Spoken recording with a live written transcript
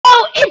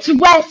It's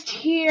West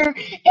here,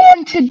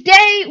 and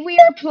today we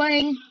are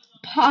playing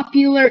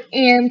Popular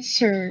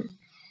Answer.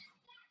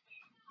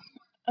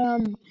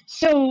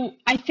 So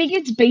I think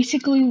it's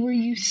basically where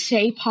you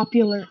say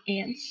popular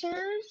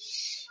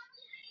answers,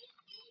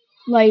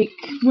 like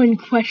when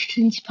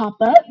questions pop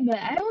up, but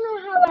I don't know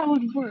how that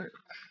would work.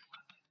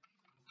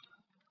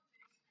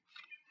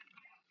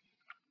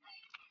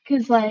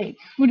 Cause like,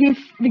 what if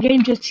the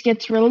game just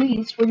gets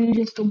released? Where you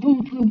just go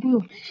boom, boom,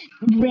 boom,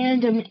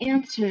 random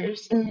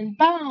answers, and then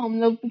boom,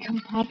 they'll become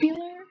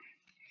popular?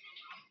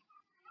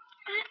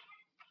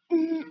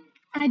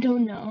 I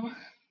don't know.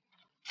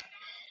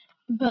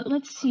 But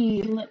let's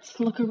see, let's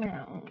look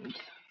around.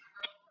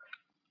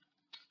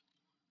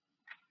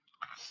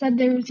 Said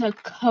there was a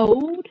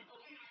code.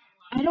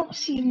 I don't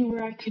see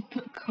anywhere I could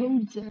put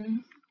codes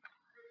in.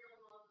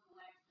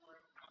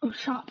 Oh,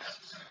 shop.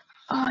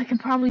 Oh, I could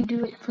probably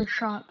do it for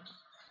shop.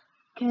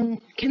 Can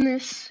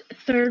this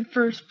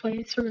first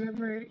place or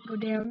whatever go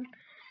down?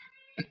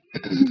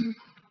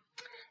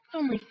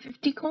 Only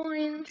 50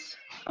 coins.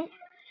 Oh,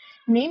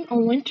 name a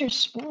winter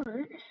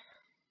sport.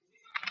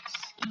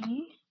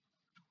 Ski.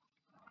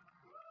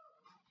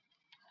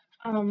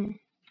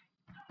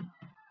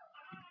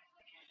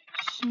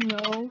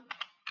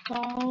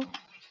 Snowball.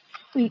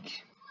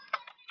 Wait.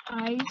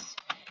 Ice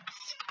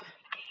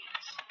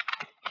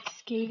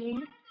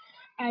skating.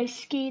 Ice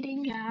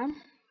skating, yeah.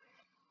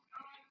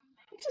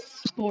 It's a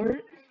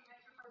sport.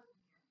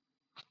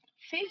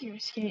 Figure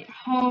skate,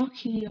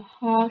 hockey.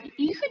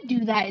 You could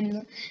do that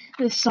in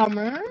the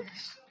summer.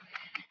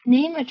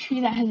 Name a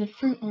tree that has a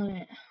fruit on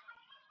it.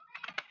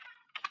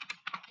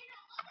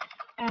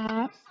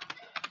 App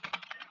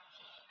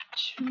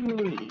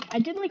tree. I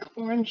did like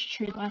orange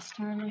tree last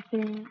time, I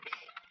think.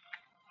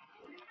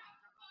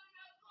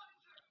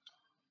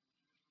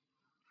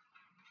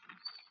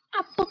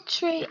 Apple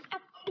tree.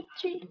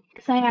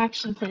 Because I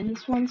actually played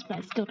this once, but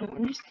I still don't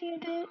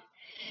understand it.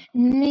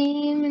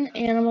 Name an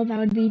animal that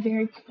would be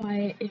very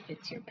quiet if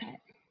it's your pet.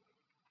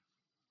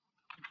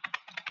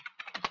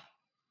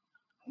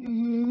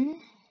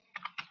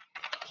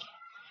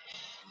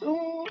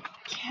 Oh,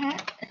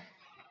 cat.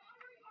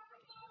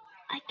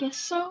 I guess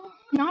so.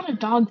 Not a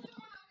dog, though.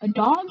 A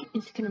dog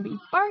is gonna be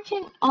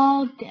barking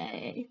all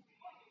day.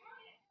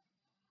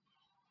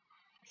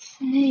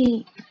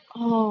 Snake.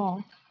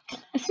 Oh,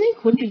 a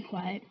snake would be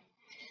quiet.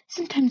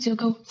 Sometimes you'll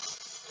go.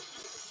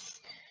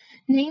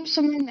 Name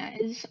something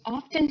that is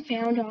often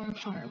found on a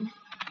farm.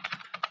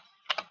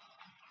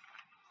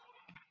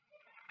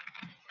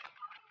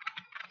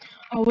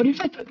 Oh, what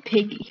if I put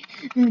piggy?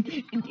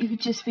 It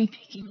would just be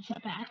piggy. Is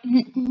that bad?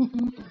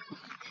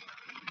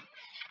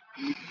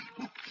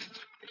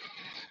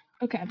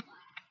 Okay.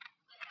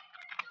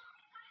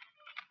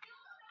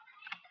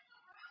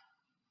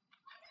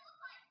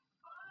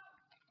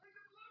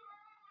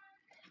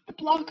 The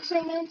blocks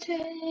are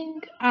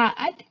melting.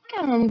 I think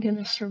I'm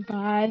gonna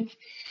survive.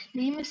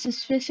 Name a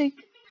specific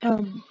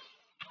shark.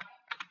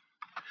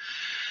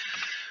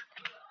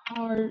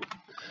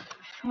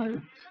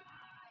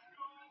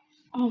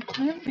 Oh,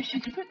 clownfish. I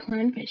could put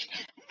clownfish.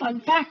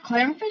 Fun fact: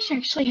 clownfish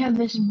actually have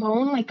this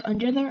bone like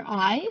under their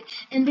eye,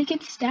 and they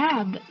can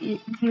stab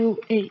you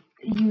with it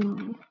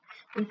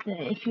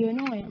if you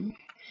annoy them.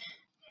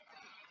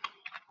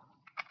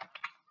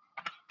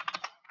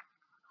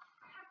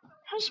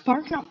 How's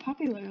bark not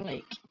popular?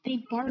 Like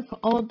they bark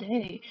all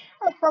day.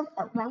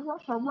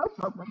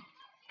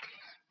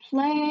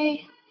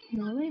 Play.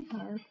 No, they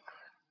bark.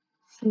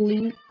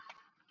 Sleep.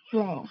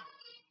 Draw.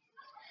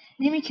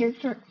 Name a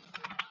character.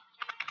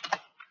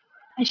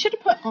 I should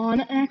have put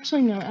on.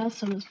 Actually, no.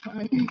 Elsa was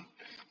fun.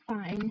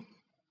 Fine.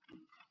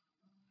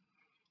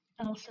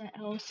 Elsa.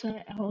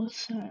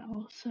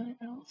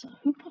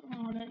 Who put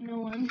on it? No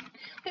one.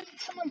 If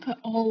someone put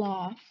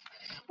Olaf,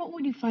 what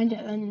would you find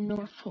at the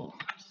North Pole?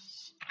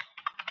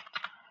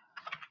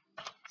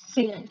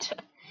 Santa.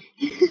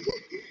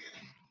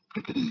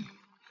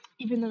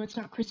 Even though it's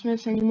not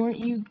Christmas anymore,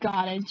 you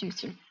gotta do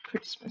some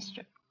Christmas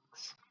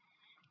jokes.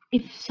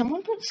 If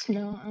someone puts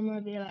snow, I'm gonna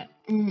be like,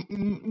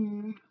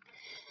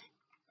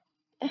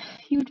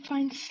 You would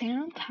find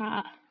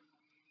Santa.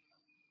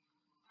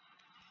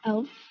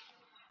 Elf.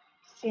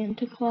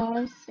 Santa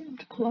Claus.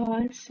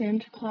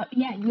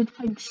 Yeah, you would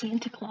find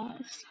Santa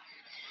Claus.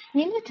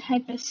 Name a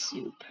type of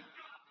soup.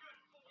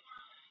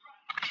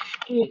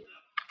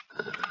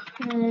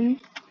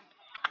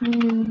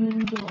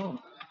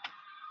 Noodle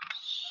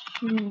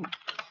soup.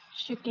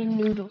 Chicken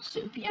noodle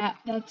soup. Yeah,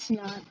 that's the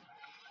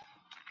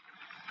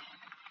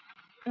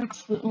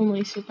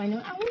only soup I know.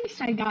 At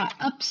least I got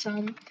up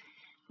some.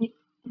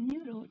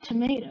 Noodle,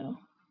 tomato.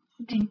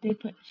 Did they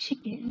put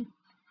chicken?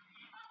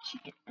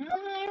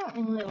 I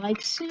don't really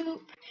like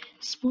soup.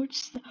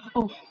 Sports.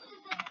 Oh.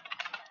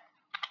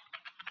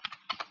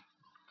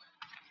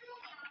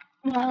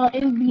 Well,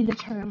 it would be the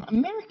term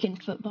American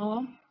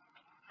football.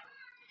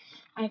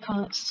 I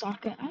call it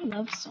soccer. I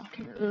love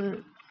soccer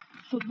or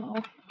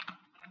football.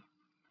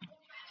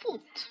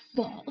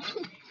 Football.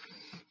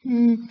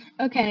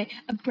 Okay,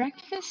 a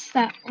breakfast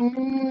that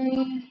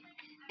only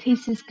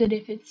tastes good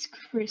if it's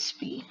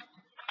crispy.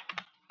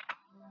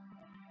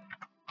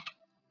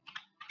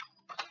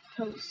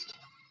 toast.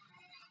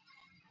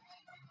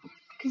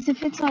 Because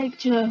if it's like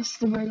just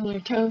the regular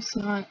toast,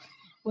 not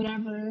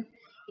whatever,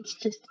 it's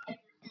just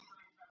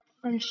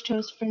French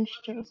toast.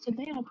 Did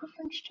they all put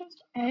French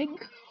toast? Egg?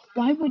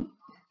 Why would...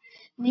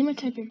 Name a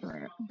type of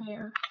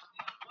bear.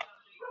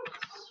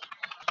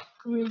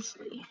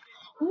 Grizzly.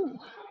 Ooh.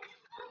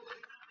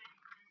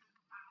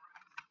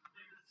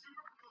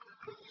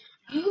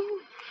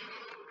 Ooh.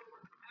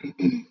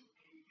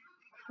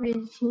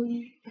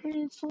 Grizzly.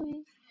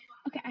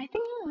 Okay, I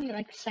think I'll be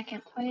like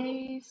second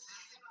place.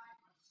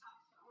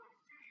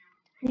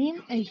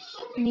 Name a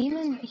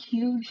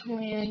huge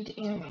land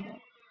animal.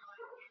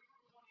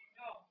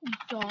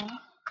 Dog.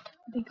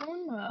 They go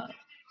in the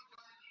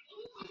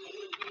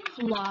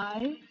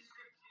fly.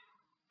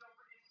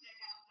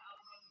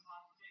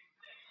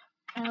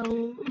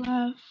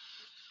 Elephant.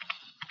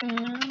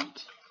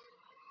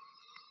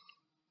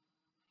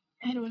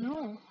 I don't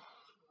know.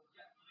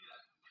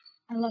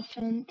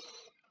 Elephant.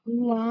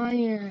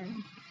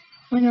 Lion.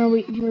 When were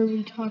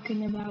we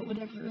talking about?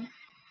 Whatever.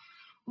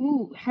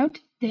 Ooh, how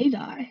did they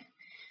die?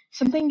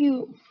 Something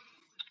you...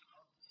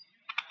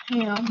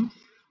 Ham.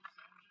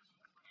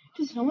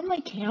 Does no one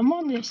like ham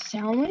on this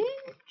sandwich?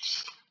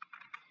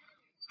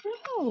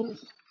 Bro.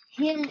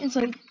 Ham is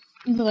like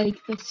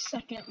the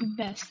second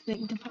best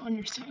thing to put on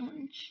your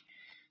sandwich.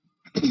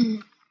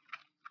 The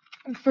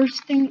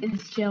first thing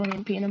is jelly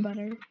and peanut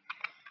butter.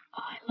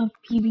 Oh, I love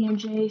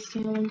PB&J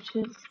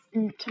sandwiches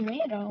and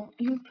tomato.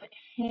 You would put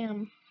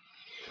ham.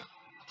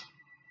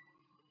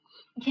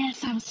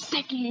 Yes, I was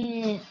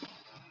second.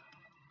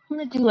 I'm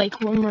gonna do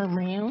like one more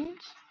round.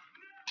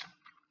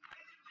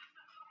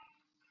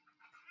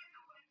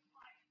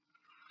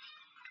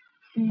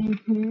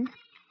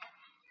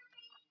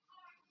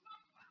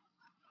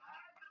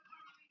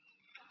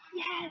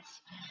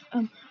 Yes.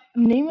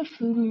 Name a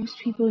food most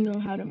people know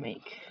how to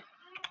make.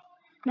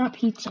 Not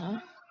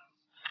pizza.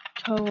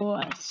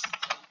 Toast.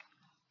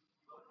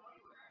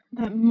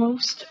 That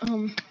most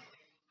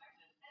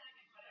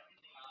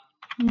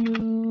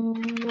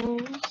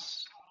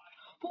noodles.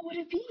 What would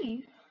it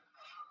be?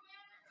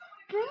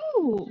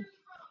 Bro,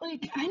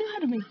 like I know how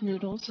to make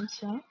noodles and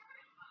stuff.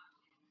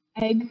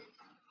 Egg.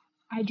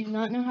 I do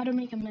not know how to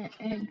make an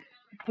egg.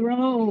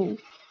 Bro.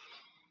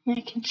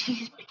 Mac and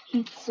cheese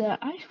pizza.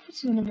 I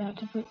was about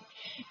to put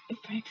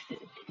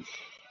breakfast.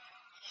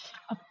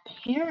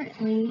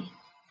 Apparently,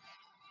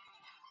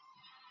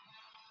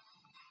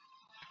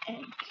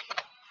 egg,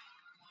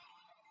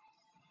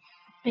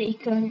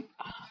 bacon,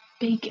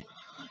 bacon.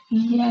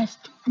 Yes.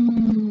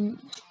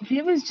 If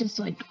it was just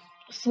like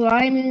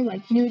slimy,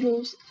 like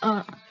noodles,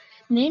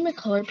 name a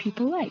color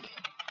people like.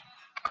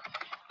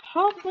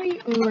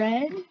 Probably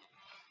red,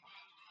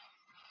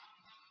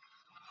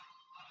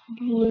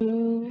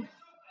 blue.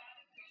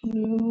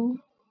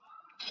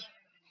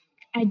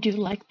 I do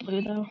like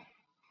blue though.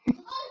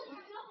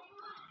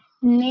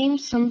 Name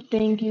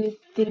something you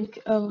think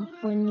of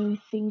when you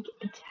think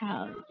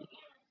Italian.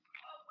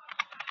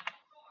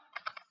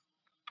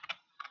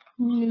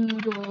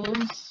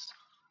 Noodles.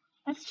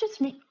 That's just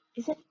me.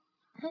 Is it?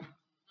 Huh?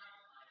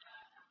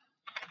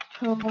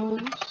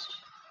 Toast.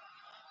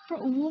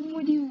 But what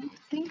would you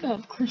think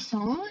of?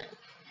 Croissant?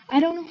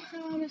 I don't know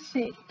how to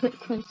say put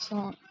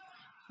croissant.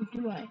 Or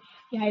do I?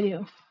 Yeah, I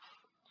do.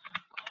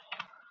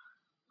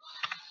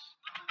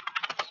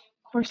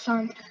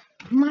 Croissant.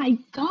 My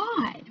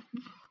God.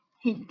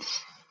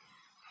 Hints.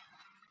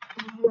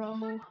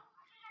 Row.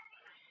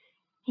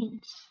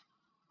 Hints.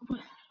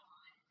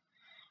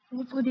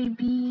 What would it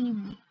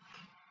be?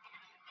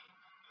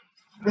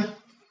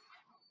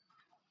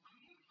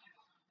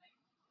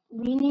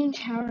 Leaning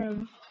tower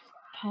of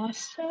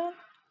pasta?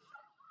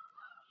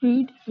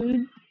 Food?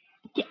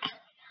 Yeah.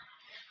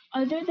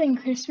 Other than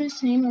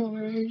Christmas, name a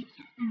word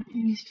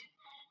used.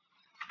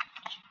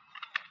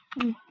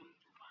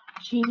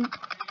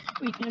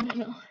 Wait,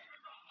 no.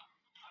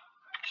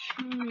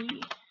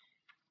 Tree.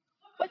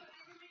 What?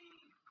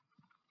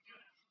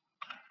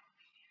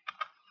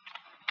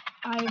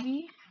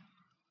 Ivy.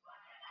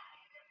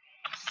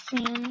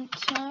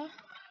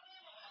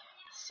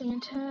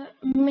 Santa.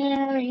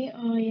 Mary.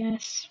 Oh,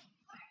 yes.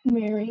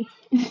 Mary.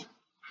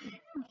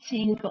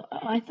 Jingle. Oh,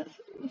 I thought.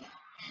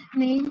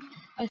 Name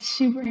a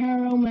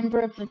superhero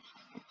member of the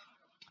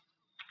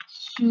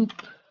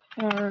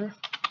Superman.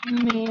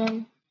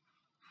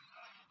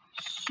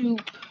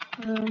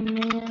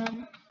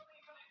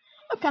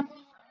 Okay.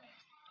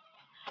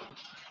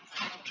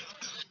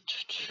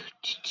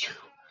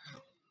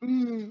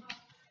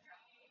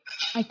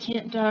 I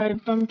can't die,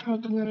 but I'm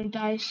probably gonna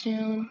die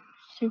soon.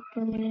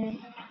 Superman.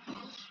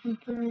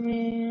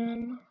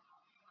 Batman.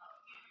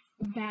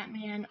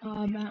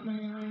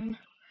 Batman.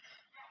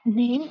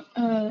 Name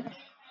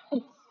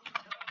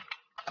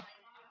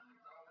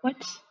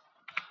what's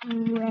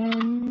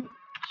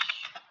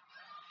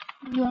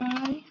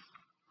rye?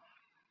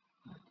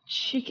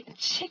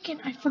 Chicken.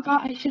 I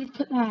forgot. I should have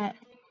put that.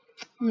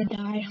 I'm gonna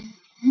die.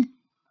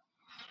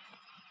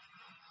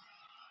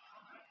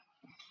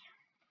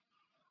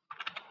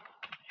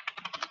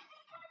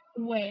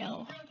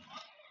 Whale.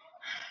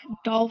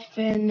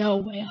 Dolphin. No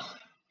whale.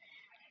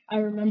 I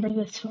remember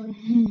this one.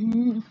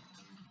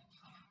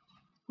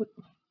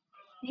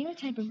 Name a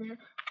type of bear.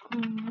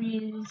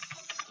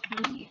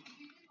 Grizzly.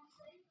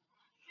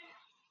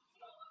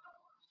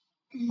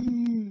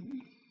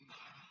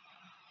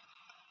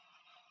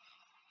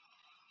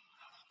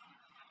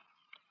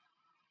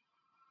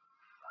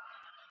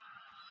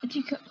 But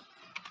you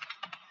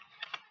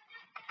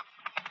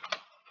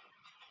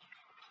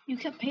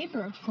cut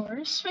paper, of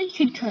course, but you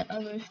could cut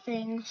other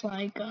things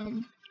like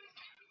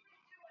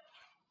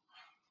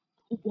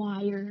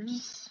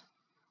wires.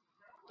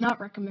 Not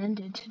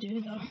recommended to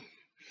do though.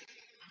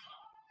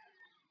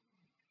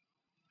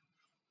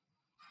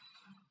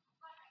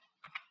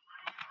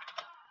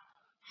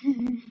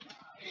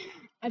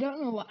 I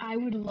don't know what I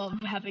would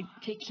love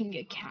taking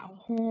a cow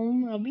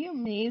home. That'd be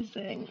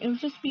amazing. It would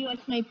just be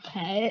like my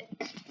pet.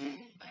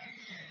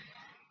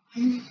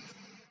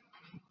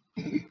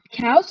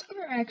 Cows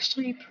are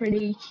actually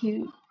pretty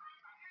cute.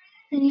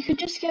 And you could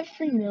just get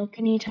free milk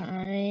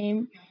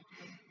anytime.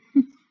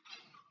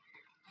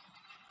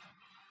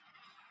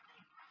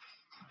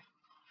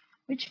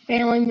 Which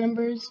family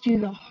members do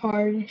the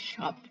hardest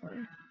shop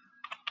for?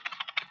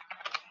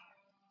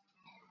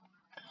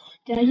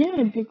 Did I get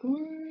a big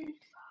one?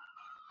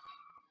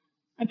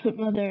 I put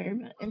mother,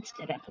 but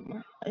instead I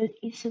put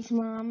Issa's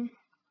mom.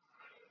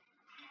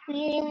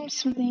 Name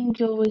something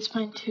you always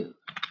find too.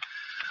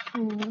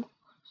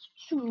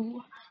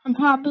 True. I'm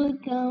probably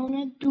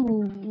gonna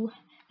do.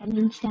 I'm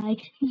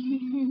inside.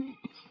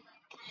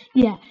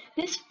 Yeah,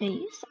 this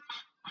face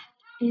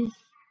is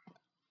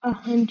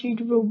 100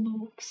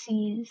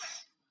 Robloxes.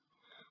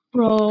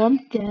 Bro, I'm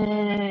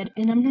dead.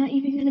 And I'm not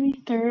even gonna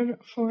be third,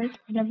 fourth,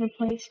 whatever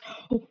place.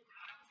 Oh.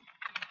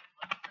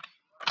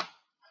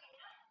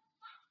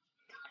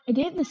 I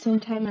did it the same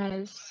time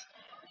as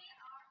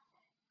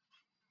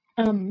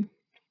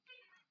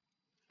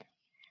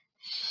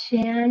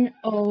Shan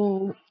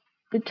O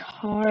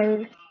Guitar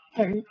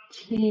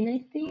 13, I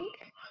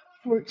think.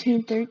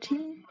 14,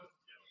 13.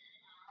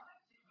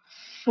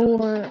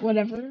 For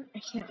whatever. I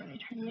can't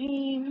write her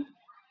name.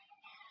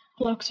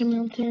 Blocks are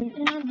melting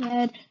and I'm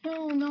dead.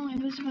 No, I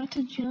was about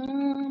to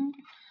jump.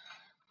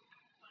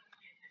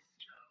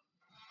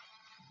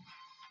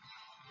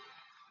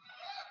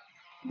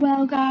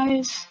 Well,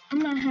 guys, I'm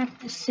gonna have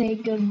to say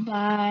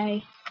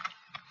goodbye.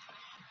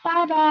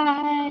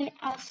 Bye-bye.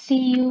 I'll see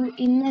you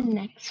in the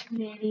next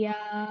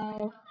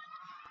video.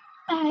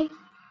 Bye.